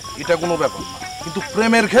হইতে পারে, এটা কোনো ব্যাপার না, কিন্তু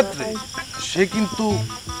প্রেমের ক্ষেত্রে সে কিন্তু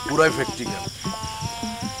পুরাই প্র্যাকটিক্যাল।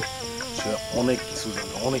 সে অনেক কিছু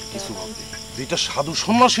জানে, অনেক কিছু ভাবে, যেটা সাধু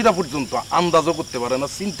সন্ন্যাসীরা পর্যন্ত আন্দাজও করতে পারে না,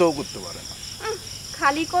 চিন্তাও করতে পারে না।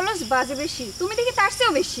 খালি কলস বাজে বেশি, তুমি দেখি তার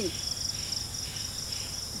চেয়েও বেশি।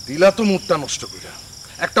 দিলা তো মুডটা নষ্ট করে।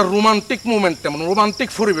 একটা রোমান্টিক মোমেন্ট, তেমন রোমান্টিক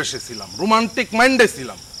পরিবেশে ছিলাম, রোমান্টিক মাইন্ডে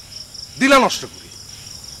ছিলাম, দিলা নষ্ট করি।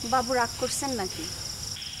 বাবু রাগ করছেন নাকি?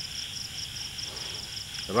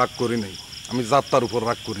 রাগ করি নাই, আমি যাত্রার উপর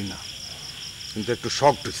রাগ করি না, কিন্তু একটু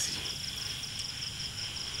শকড হয়েছি।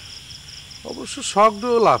 অবশ্য শকড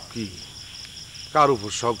লাভ কি, কার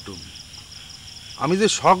উপর শকড? আমি যে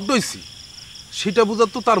শকড হয়েছি সেটা বোঝার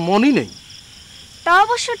তো তার মনই নেই। তা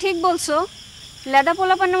অবশ্য ঠিক বলছো, লেদা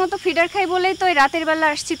পোলাপানের মতো ফিডার খাই বলেই তো এই রাতের বেলা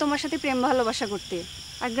আসছি তোমার সাথে প্রেম ভালোবাসা করতে।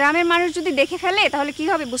 আর গ্রামের মানুষ যদি দেখে ফেলে তাহলে কি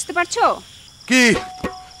হবে বুঝতে পারছো? কি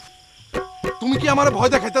তুমি কি আমারে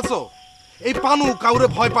ভয় দেখাইতেছো? এই পানু কাউরে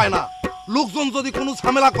ভয় পায় না, লোকজন যদি কোনো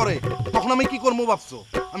ঝামেলা করে তখন আমি কি করবো ভাবছো?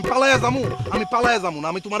 আমি পালায়া যামু? আমি পালায়া যামু না,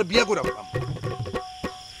 আমি তোমার বিয়ে করে ফেলাম।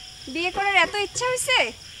 বিয়ে করার এত ইচ্ছা হয়েছে?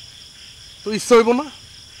 তো ইচ্ছা হইব না?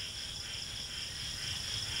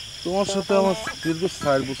 তোমার সাথে আমার দীর্ঘ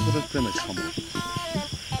 4 বছরের প্রেমের সম্পর্ক,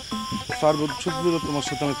 4 বছর ধরে তোমার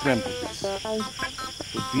সাথে আমি প্রেম করতেছি,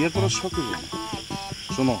 তো বিয়ে করার শখ হইব না?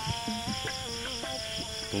 শোনো,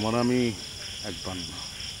 তোমার আমি একবার না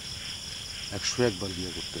 101 বার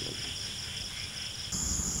বিয়ে করতে পারি।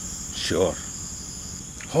 শিওর?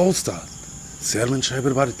 ওস্তাদ, চেয়ারম্যান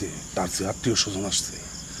সাহেবের বাড়িতে তার যে আত্মীয় স্বজন আসছে,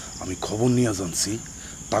 আমি খবর নিয়ে জানছি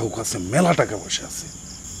তার কাছে মেলা টাকা পয়সা আছে।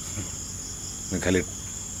 খালি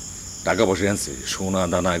টাকা পয়সা আনছে, সোনা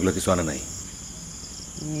দানা এগুলো কিছু আনে নাই?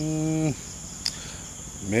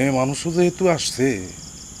 মেয়ে মানুষও যেহেতু আসছে,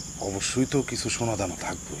 অবশ্যই তো কিছু সোনা দানা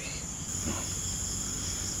থাকবেই।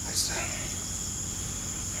 আচ্ছা,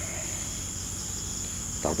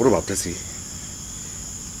 তারপরে ভাবতেছি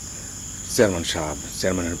চেয়ারম্যান সাহেব,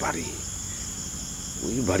 চেয়ারম্যানের বাড়ি,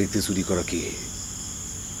 ওই বাড়িতে চুরি করা কি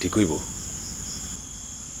ঠিক হইব?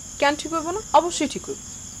 কেন ঠিক হইব না? অবশ্যই ঠিক হইব।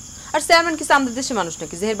 আর চেয়ারম্যান কি আমাদের দেশের মানুষ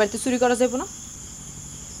নাকি যে এর বাড়িতে চুরি করা যাইব না?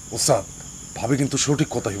 ওস্তাদ, ভাবি কিন্তু সঠিক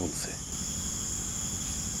কথাই বলছে।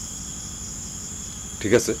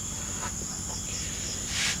 ঠিক আছে,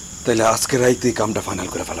 তাহলে আজকে রাইতে কামটা ফাইনাল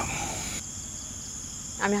করে ফেলাম।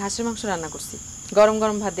 আমি হাঁসের মাংস রান্না করছি, গরম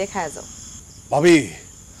গরম ভাত দিয়ে খায়া যাও। ভাবি,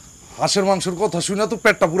 হাঁসের মাংসের কথা শুনে তো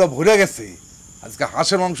পেটটা পুরা ভরে গেছে। আজকে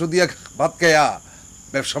হাঁসের মাংস দিয়ে ভাত খাইয়া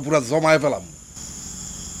ব্যবসা পুরা জমায় ফেলাম।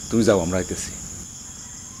 তুমি যাও, আমরা আইতেছি।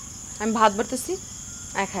 আমি ভাত বাড়তেছি,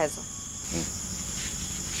 খায়া যাও।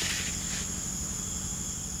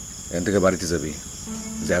 এখান থেকে বাড়িতে যাবি,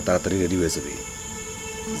 যা তাড়াতাড়ি রেডি হয়ে যাবি।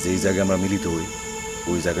 যেই জায়গায় আমরা মিলিত হই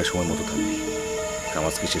ওই জায়গায় সময় মতো থাকবি, কাম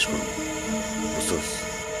আজকে শেষ করবো, বুঝছস?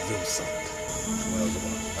 সময় আসবো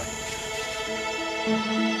না।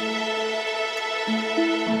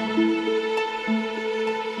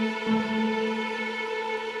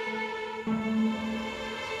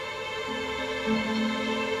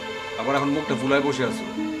 আবার এখন মুখটা ফুলায় বসে আছো,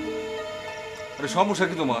 আরে সমস্যা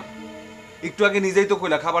কি তোমার? একটু আগে নিজেই তো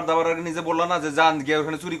কইলা, খাবার দাবার আগে নিজে বললা না যে যান গিয়ে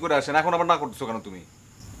ওখানে চুরি করে আসেন, এখন আবার না করতেছো কেন তুমি?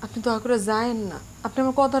 আপনি দয়া করে যায়েন না, আপনি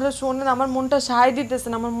আমার কথাটা শোনেন, আমার মনটা সাহায্য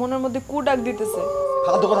দিতেছেন, আমার মনের মধ্যে কু ডাক দিতেছে।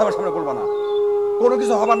 ফালতু কথা আমার সামনে বলবা না, কোনো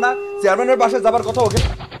কিছু হবার না, চেয়ারম্যানের বাসায় যাবার কথা ওকে।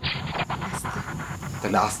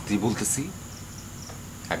 তাহলে আসতে বলতেছি,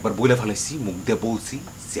 একবার বইলে ফেলাইছি, মুখ দিয়ে বলছি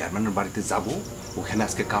চেয়ারম্যানের বাড়িতে যাব, ওখানে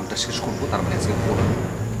আজকে কামটা শেষ করবো, তার মানে আজকে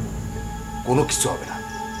কোনো কিছু হবে না।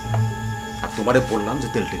 আর তোমারে বললাম যে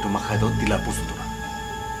তেলটা একটু মাখায় দাও, দিলা পর্যন্ত না,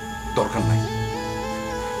 দরকার নাই।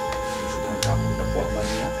 শুধু কাপড়টা বদলা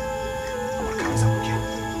নিয়ে আমার কামে যাবো, কেউ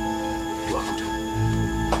দোয়া করে।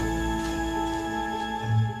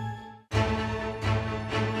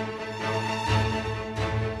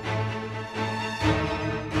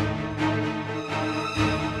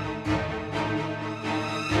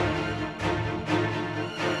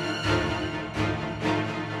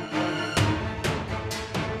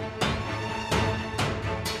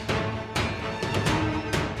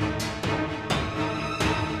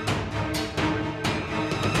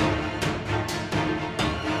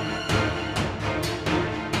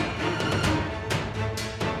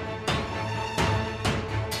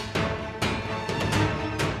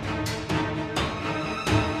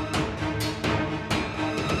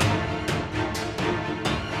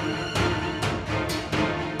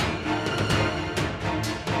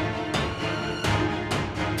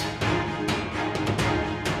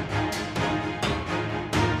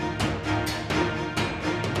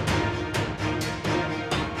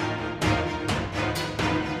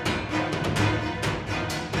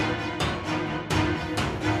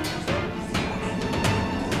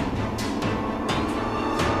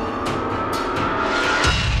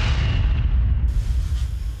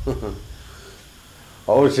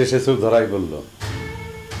 অবশেষে চোর ধরাই করলো।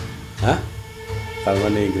 হ্যাঁ, তার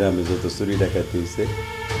মানে এই গ্রামে যত চুরি ডাকাতি হয়েছে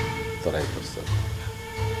ধরাই করছ।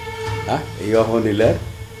 হ্যাঁ, এই অহনীলার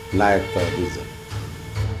নায়ক তারা দুজন।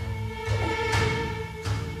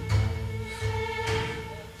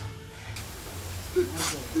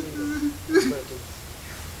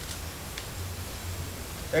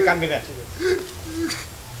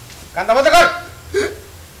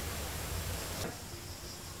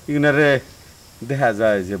 দেখা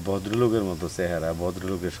যায় যে ভদ্রলোকের মতো চেহারা,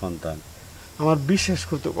 ভদ্রলোকের সন্তান। আমার বিশ্বাস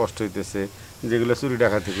করতে কষ্ট হইতেছে যেগুলো চুরি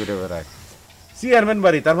ডাকাতি করে বেড়ায়। চেয়ারম্যান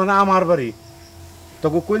বাড়ি, তার মানে আমার বাড়ি।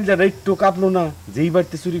 তবু কলজাটা একটু কাঁপলো না যেই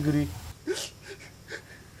বাড়িতে চুরি করি।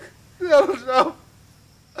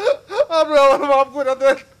 আমরা মাফ করে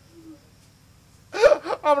দেন,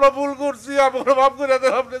 আমরা ভুল করছি, আমরা মাফ করে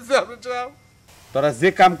দেন। আপনি তোরা যে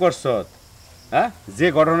কাম করছ, হ্যাঁ, যে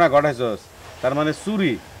ঘটনা ঘটাইছস, তার মানে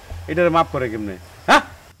চুরি, এটার মাফ করে কেমনে? হ্যাঁ,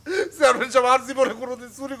 আর জীবনে কোনোদিন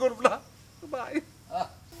চুরি করব না ভাই।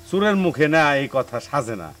 চুরের মুখে না এই কথা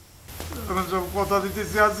সাজে না। কথা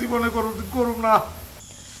দিতেছি আর জীবনে কোনোদিন করব না।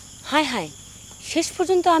 হায় হায়, শেষ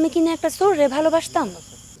পর্যন্ত আমি কিনা একটা চোরে ভালোবাসতাম।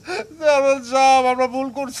 আমরা ভুল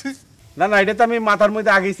করছি। না না, এটা তো আমি মাথার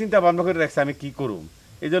মধ্যে আগেই চিন্তা ভাবনা করে রাখছি আমি কি করুম।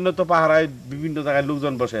 এই জন্য তো পাহারায় বিভিন্ন জায়গায়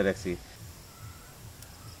লোকজন বসায় রাখছি।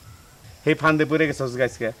 সেই ফান্দে পড়ে গেছস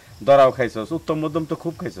গাছকে, দরাও খাইছস, উত্তম মধ্যম তো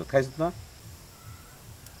খুব খাইছস, খাইছস না?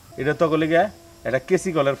 এটা তো গলে গিয়া একটা কেসি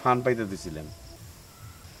কলের ফান পাইতে দিছিলেন।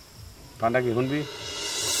 ফানটা কি শুনবি?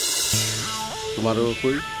 তোমারও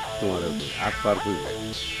কই, তোমারও কই, আট পার কই।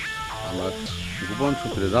 আমার গোপন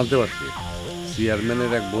সূত্রে জানতে পারছি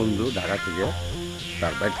চেয়ারম্যানের এক বন্ধু ঢাকা থেকে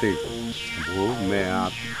তার বাড়িতে বউ মেয়া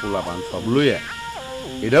পোলাপান সব লইয়া,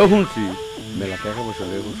 এটাও শুনছি মেলা টাকা পয়সা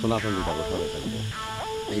সনাতন টাকা সবাই থাকবে।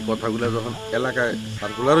 এই কথাগুলো যখন এলাকায়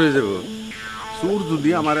সার্কুলার হয়ে যাব, চোর যদি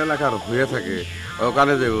আমার এলাকার হয়ে থাকে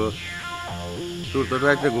ওখানে যাব, চোর তো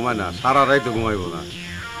রাইতে ঘুমায় না, সারা রাইতে ঘুমাইব না।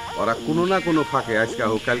 ওরা কোনো না কোনো ফাঁকে, আজকে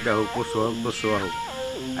হোক কালকা হোক পরশু হোক পরশু হোক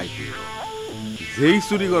আইতে, যেই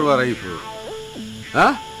চুরি করবার আইব,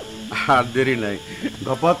 হ্যাঁ, আর দেরি নাই,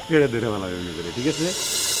 ধপাত কেড়ে ধরে ফেলা করে। ঠিক আছে,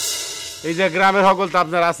 এই যে গ্রামের সকল তো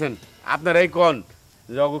আপনারা আছেন, আপনারা এই কন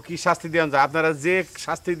কি শাস্তি দেন যায়? আপনারা যে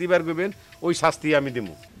শাস্তি দিবার করবেন ওই শাস্তি আমি দেব।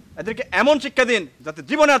 এদেরকে এমন শিক্ষা দিন যাতে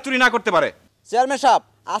জীবনে আর চুরি না করতে পারে। চেয়ারম্যান সাহেব,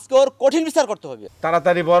 আজকে ওর কঠিন বিচার করতে হবে।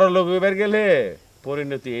 তাড়াতাড়ি বড় লোক হইবার গেলে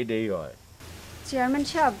পরিণতি এইটাই হয়। চেয়ারম্যান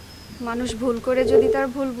সাহেব, মানুষ ভুল করে যদি তার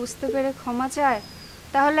ভুল বুঝতে পেরে ক্ষমা চায়,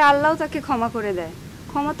 তাহলে আল্লাহ তাকে ক্ষমা করে দেয়।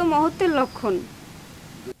 ক্ষমা তো মহত্বের লক্ষণ।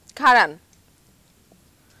 খারান,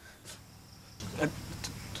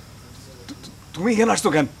 তুমি এখানে আসছো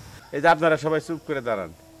কেন? এই যে আপনারা সবাই চুপ করে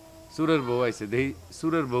দাঁড়ান। সুরের বউ আইছে, দেখি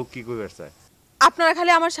সুরের বউ কি কইবার চায়। আপনারা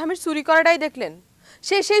খালি আমার স্বামীর চুরি করাটাই দেখলেন।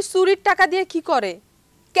 সে সেই চুরির টাকা দিয়ে কি করে,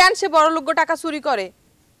 কেন সে বড় লোক টাকা চুরি করে,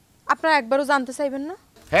 আপনারা একবারও জানতে চাইবেন না?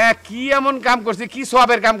 হ্যাঁ, কি এমন কাম করছে, কি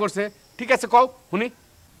সওয়াবের কাম করছে? ঠিক আছে, কও শুনি।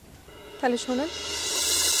 তাহলে শোনেন।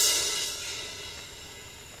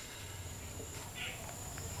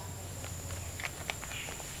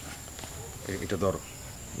 এটা ধরো,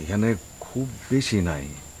 এখানে খুব বেশি নাই,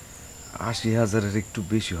 ৮০,০০০-এর একটু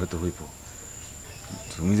বেশি হয়তো হইব।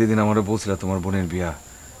 তুমি যেদিন আমার বলছিলা তোমার বোনের বিয়া,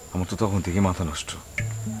 আমার তো তখন থেকে মাথা নষ্ট।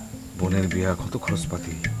 বোনের বিয়া, কত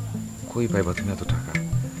খরচপাতি, কই পাইবা তুমি এত টাকা?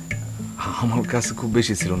 আমার কাছে খুব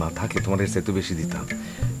বেশি ছিল না, থাকলে তোমার এর চাইতে বেশি দিতাম।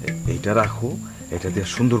 এইটা রাখো, এটা দিয়ে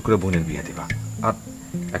সুন্দর করে বোনের বিয়া দিবা। আর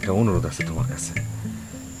একটা অনুরোধ আছে তোমার কাছে,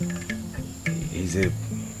 এই যে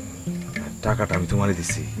টাকাটা আমি তোমারে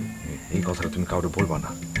দিছি, এই কথাটা তুমি কাউকে বলবা না।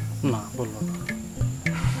 না, বলবো না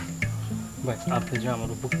ভাই। আপনি যে আমার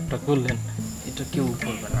উপকারটা করলেন, এটা কেউ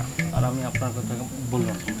করবে না, আর আমি আপনার কথা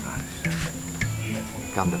বললাম।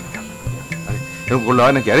 কান্দে না, কান্দে না, আরে এরকম করলে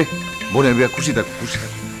হয় নাকি? আরে বোনের বিয়া, খুশি থাকো, খুশি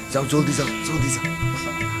থাকো, যাও জলদি যাও, জলদি যাও।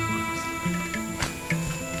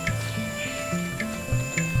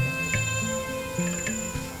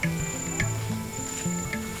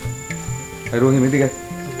 রহিম, এদিকে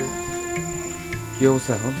কি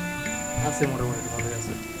অবস্থা এখন? আছে মোটামুটি ভালোই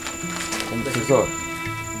আছে। জ্বর?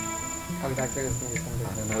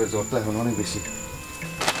 জ্বরটা এখন অনেক বেশি।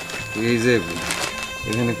 এই যে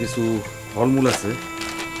এখানে কিছু ফলমূল আছে,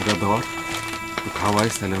 এটা ধর, একটু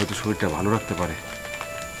খাওয়াইস, তাহলে হয়তো শরীরটা ভালো রাখতে পারে।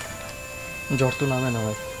 জ্বর তো নামে না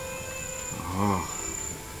ভাই।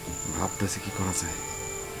 ভাবতেছি কি করা যায়।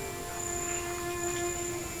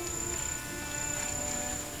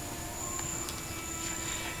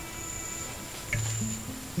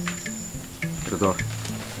 ধর,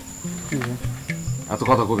 এত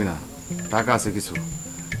কথা কবি না, টাকা আছে কিছু।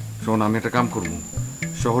 শোন, আমি একটা কাম করবো,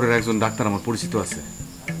 শহরের একজন ডাক্তার আমার পরিচিত আছে,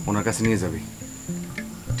 ওনার কাছে নিয়ে যাবি।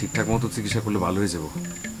 ঠিকঠাক মতো চিকিৎসা করলে ভালো হয়ে যাবো।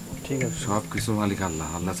 ঠিক আছে, সব কিছুর মালিক আল্লাহ,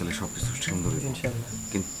 আল্লাহ চাইলে সব কিছু সুন্দর হবে ইনশাআল্লাহ।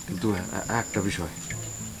 কিন্তু একটা বিষয়,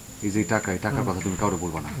 এই যে টাকার কথা তুমি কাউরে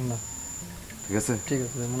বলবা না, ঠিক আছে? ঠিক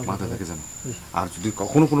আছে, মাথা থেকে জানো। আর যদি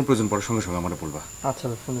কখনো কোনো প্রয়োজন পড়ে সঙ্গে সঙ্গে আমার বলবা। আচ্ছা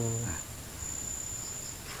শুনে নেব।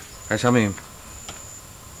 হ্যাঁ শামীম,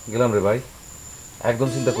 গেলাম রে ভাই। একদম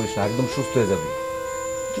চিন্তা করিস না, একদম সুস্থ হয়ে যাবি,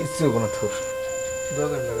 কিচ্ছু হবো না তোর।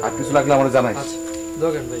 আর কিছু লাগলে আমার জানাই।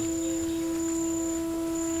 দোকান ভাই।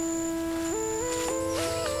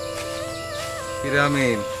 কিরে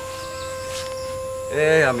আমিন,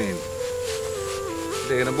 আমিন,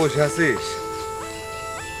 এখানে বসে আছিস?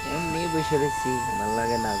 এমনি বসে রয়েছি, ভালো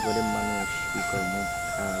লাগে না, গরিব মানুষ, কি করবো,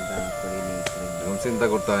 খাওয়া দাওয়া করে নিয়ে এখন চিন্তা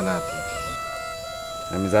করতে হয় না।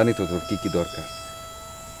 আমি জানি তো তোর কি কি দরকার।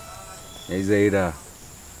 এই যে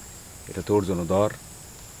এটা তোর জন্য ধর,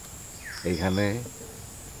 এইখানে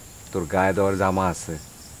তোর গায়ে দেওয়ার জামা আছে,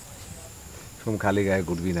 শুন খালি গায়ে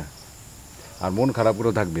ঘুরবি না, আর মন খারাপ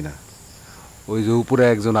করেও থাকবি না। ওই যে উপরে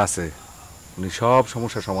একজন আছে, উনি সব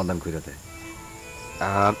সমস্যার সমাধান করে দেয়।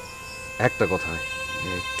 আর একটা কথা,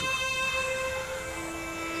 একটু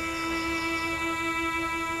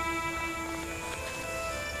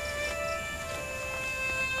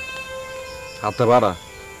হাতটা বাড়া,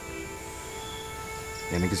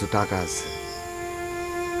 এনে কিছু টাকা আছে।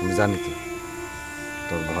 আমি জানি তো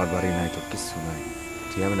তোর ঘর বাড়ি নাই, তোর কিচ্ছু নাই,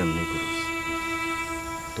 তুই এমনি করিস।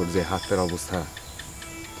 তোর যে হাতের অবস্থা,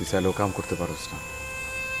 তুই চাইলেও কাম করতে পারস না,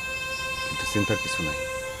 কিন্তু চিন্তার কিছু নাই,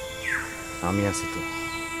 আমি আছি তো।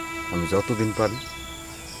 আমি যতদিন পারি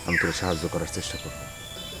আমি তোর সাহায্য করার চেষ্টা করব।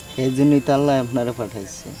 এই জন্যই তো আল্লাহ আপনারা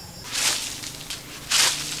পাঠাইছে।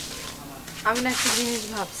 আমি না একটা জিনিস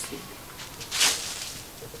ভাবছি,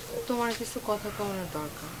 তোমার কিছু কথা কওয়ার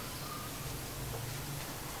দরকার।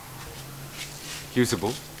 কি হয়েছে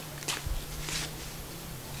বউ?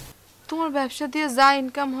 তোমার ব্যবসা দিয়ে যা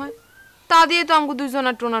ইনকাম হয় তা দিয়ে তো আমাকে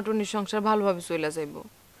দুইজনের টোনাটুনির সংসার ভালোভাবে চলে যাইব।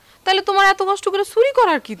 তাহলে তোমার এত কষ্ট করে চুরি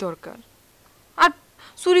করার কি দরকার? আর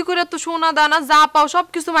চুরি করে তো সোনা দানা যা পাও সব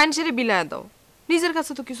কিছু মানুষের বিলায় দাও, নিজের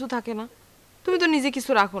কাছে তো কিছু থাকে না, তুমি তো নিজে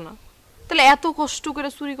কিছু রাখো না। তাহলে এত কষ্ট করে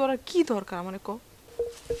চুরি করার কি দরকার মানে কও?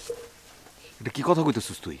 এটা কি কথা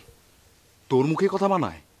কইতেছিস তুই? তোর মুখে কথা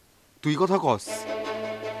মানায়? তুই কথা কস?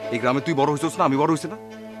 এই গ্রামে তুই বড় হইছিস না, আমি বড় হইছি না?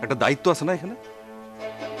 একটা দায়িত্ব আছে না এখানে?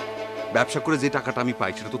 ব্যবসা করে যে টাকাটা আমি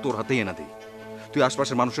পাই সেটা তো তোর হাতেই এনে দেই। তুই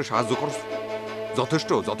আশপাশের মানুষের সাহায্য করস,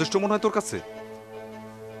 যথেষ্ট মনে হয় তোর কাছে?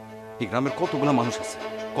 এই গ্রামের কতগুলা মানুষ আছে,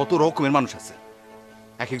 কত রকমের মানুষ আছে,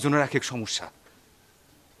 এক একজনের এক এক সমস্যা।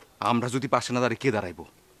 আমরা যদি পাশে না দাঁড়াই কে দাঁড়াইবো?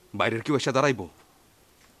 বাইরের কেউ এসে দাঁড়াইবো?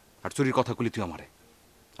 আর চুরির কথা কলি তুই আমারে?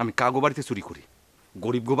 আমি কাগো বাড়িতে চুরি করি,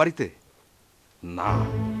 গরিব গো বাড়িতে না।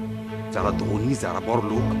 যারা ধনী, যারা বড়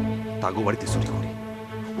লোক, তাগো বাড়িতে চুরি করি।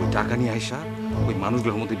 ওই টাকা নিয়ে আইসা ওই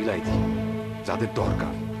মানুষগুলোর মধ্যে বিলাই দিই, যাদের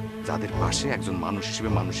দরকার, যাদের পাশে একজন মানুষ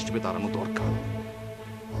হিসেবে দাঁড়ানো দরকার।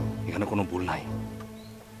 এখানে কোনো ভুল নাই,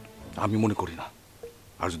 আমি মনে করি না।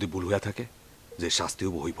 আর যদি ভুল হয়ে থাকে, যে শাস্তিও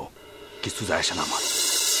হইব, কিছু যায় আসে না আমার।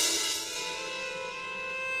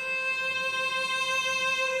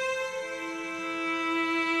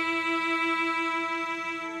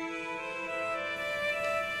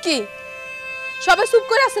 কি সবাই চুপ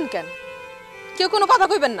করে আছেন কেন? কেউ কোনো কথা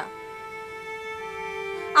কইবেন না?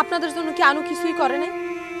 আপনাদের জন্য কি আনু কিছুই করে নাই?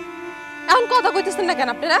 এখন কথা কইতেছেন না কেন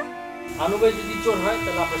আপনারা? আনু ভাই যদি চোর হয়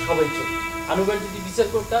তাহলে আমরা সবাই চোর। আনু ভাই যদি বিচার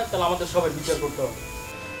করতে হয় তাহলে আমাদের সবাই বিচার করতে হবে।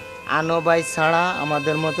 আনু ভাই ছাড়া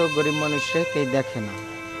আমাদের মতো গরিব মানুষরা কেউ দেখে না।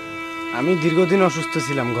 আমি দীর্ঘদিন অসুস্থ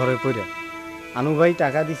ছিলাম ঘরে পড়ে। আনু ভাই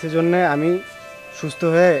টাকা দিছে জন্য আমি সুস্থ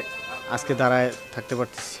হয়ে আজকে দাঁড়ায় থাকতে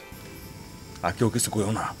পারতেছি। আর কেউ কিছু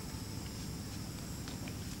কইও না,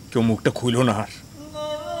 কেউ মুখটা খুইলো না। আর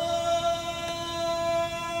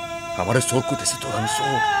আমারে চোর করতেছে তোর? আমি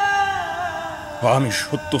চোর? আমি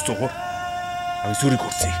সত্য চোর, আমি চুরি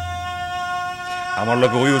করছি। আমার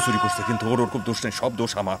লগে ওইও চুরি করছে, কিন্তু ওর ওরকম দোষ নেই, সব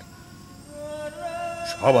দোষ আমার।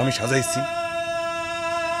 সব আমি সাজাইছি,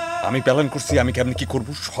 আমি প্ল্যান করছি, আমি কেমনি কি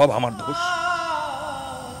করবো, সব আমার দোষ।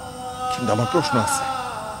 কিন্তু আমার প্রশ্ন আছে,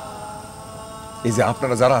 এই যে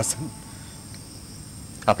আপনারা যারা আছেন,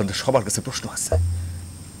 আপনাদের সবার কাছে প্রশ্ন আছে।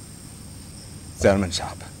 চেয়ারম্যান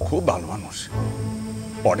সাহেব খুব ভালো মানুষ,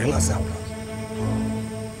 মডেল আছে আপনার,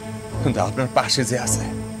 কিন্তু আপনার পাশে যে আছে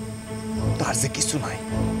তার যে কিছু নাই,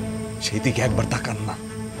 সেই দিকে একবার তাকান না।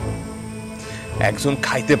 একজন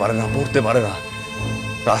খাইতে পারে না, পড়তে পারে না,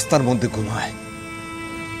 রাস্তার মধ্যে ঘুমায়,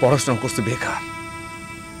 পড়াশোনা করছে বেকার।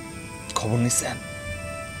 খবর নিচ্ছেন?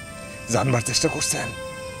 জানবার চেষ্টা করছেন?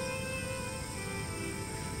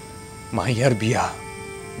 মাইয়ার বিয়া,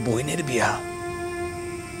 বইনের বিয়া,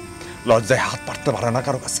 লজ্জায় হাত পাততে পারে না,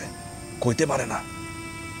 কারো কাছে কইতে পারে না।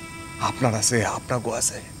 আপনার আছে, আপনার গো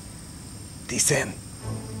আছে, দিছেন?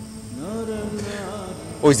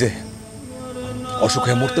 ওই যে অসুখ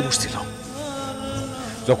হয়ে মরতে বসছিল,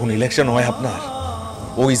 যখন ইলেকশন হয় আপনার,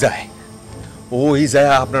 ওই যায়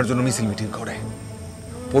আপনার জন্য মিছিল মিটিং করে,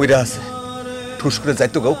 পইরা আছে, ঠুস করে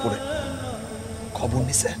যাইতো গাও পড়ে খবর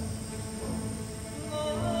নিছে।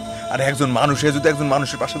 আর একজন মানুষে যদি একজন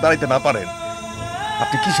মানুষের পাশে দাঁড়াইতে না পারেন,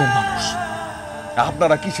 আপনি কিসের মানুষ?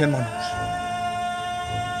 আপনারা কিসের মানুষ?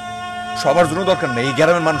 সবার জন্য দরকার নেই, এই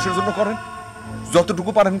গ্রামের মানুষের জন্য করেন,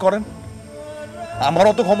 যতটুকু পারেন করেন। আমার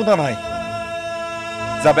অত ক্ষমতা নাই,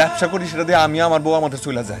 যা ব্যবসা করি সেটা দিয়ে আমি আমার বউ আমাদের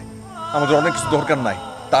চলে যায়, আমাদের অনেক কিছু দরকার নাই,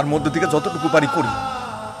 তার মধ্যে থেকে যতটুকু পারি করি,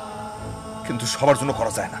 কিন্তু সবার জন্য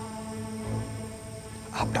করা যায় না।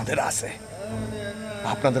 আপনাদের আছে,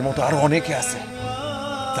 আপনাদের মতো আরো অনেকে আছে,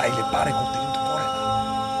 চাইলে পারে করতে, কিন্তু করে না।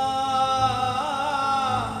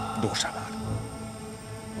 দোষ আমার,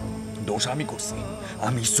 দোষ আমি করছি,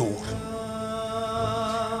 আমি চোর,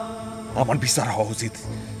 আমার বিচার হওয়া উচিত।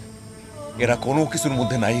 এরা কোনো কিছুর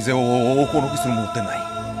মধ্যে নাই যে ও কোনো কিছুর মধ্যে নাই।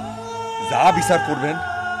 যা বিচার করবেন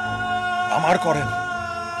আমার করেন,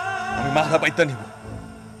 আমি মাথা পাইতে নিব,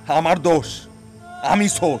 আমার দোষ, আমি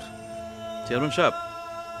চোর। চেয়ারম্যান সাহেব,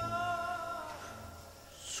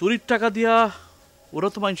 চুরির টাকা দিয়া ওরা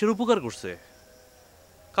তো মানুষের উপকার করছে,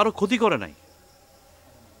 কারো ক্ষতি করে নাই।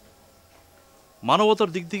 মানবতার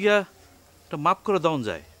দিক থেকে একটা মাপ করে দেওয়া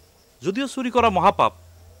যায়, যদিও চুরি করা মহাপাপ,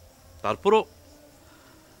 তারপরও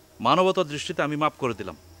মানবতার দৃষ্টিতে আমি মাপ করে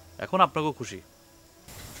দিলাম। এখন আপনাকেও খুশি?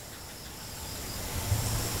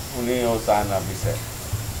 উনিও চায় না বিচার,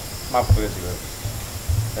 মাফ করে দিবেন,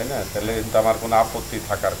 তাই না? তাহলে কিন্তু আমার কোনো আপত্তি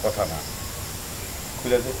থাকার কথা না।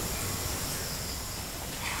 খুলে দে।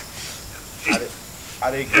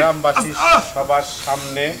 আর এই গ্রামবাসী সবার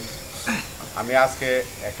সামনে আমি আজকে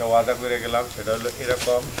একটা ওয়াদা করে গেলাম, সেটা হলো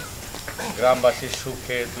এরকম, গ্রামবাসীর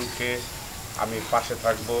সুখে দুঃখে আমি পাশে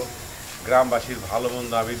থাকব, গ্রামবাসীর ভালো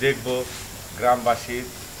মন্দ আমি দেখব, গ্রামবাসীর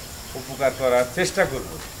উপকার করার চেষ্টা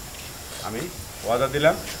করব। আমি ওয়াদা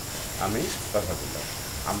দিলাম, আমি কথা দিলাম।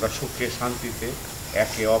 আমরা সুখে শান্তিতে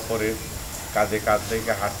একে অপরের কাঁধে কাঁধ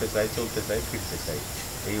রেখে হাঁটতে চাই, চলতে চাই, ফিরতে চাই,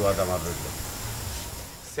 এই ওয়াদা আমার রইল।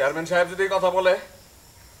 চেয়ারম্যান সাহেব যদি কথা বলে,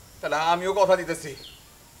 তাহলে আমিও কথা দিতেছি,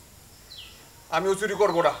 আমিও চুরি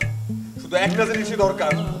করবো না। শুধু একটা জিনিসই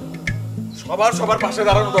দরকার, সবার পাশে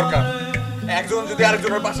দাঁড়ানো দরকার। একজন যদি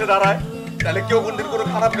আরেকজনের পাশে দাঁড়ায়, তাহলে কেউ কোনদিন কোনো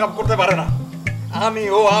খারাপ কাম করতে পারে না।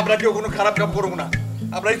 আমরা কেউ কোনো খারাপ কাম করবো না,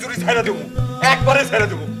 আমরা এই চুরি ছেড়ে দেবো, একবারে ছেড়ে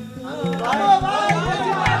দেবো।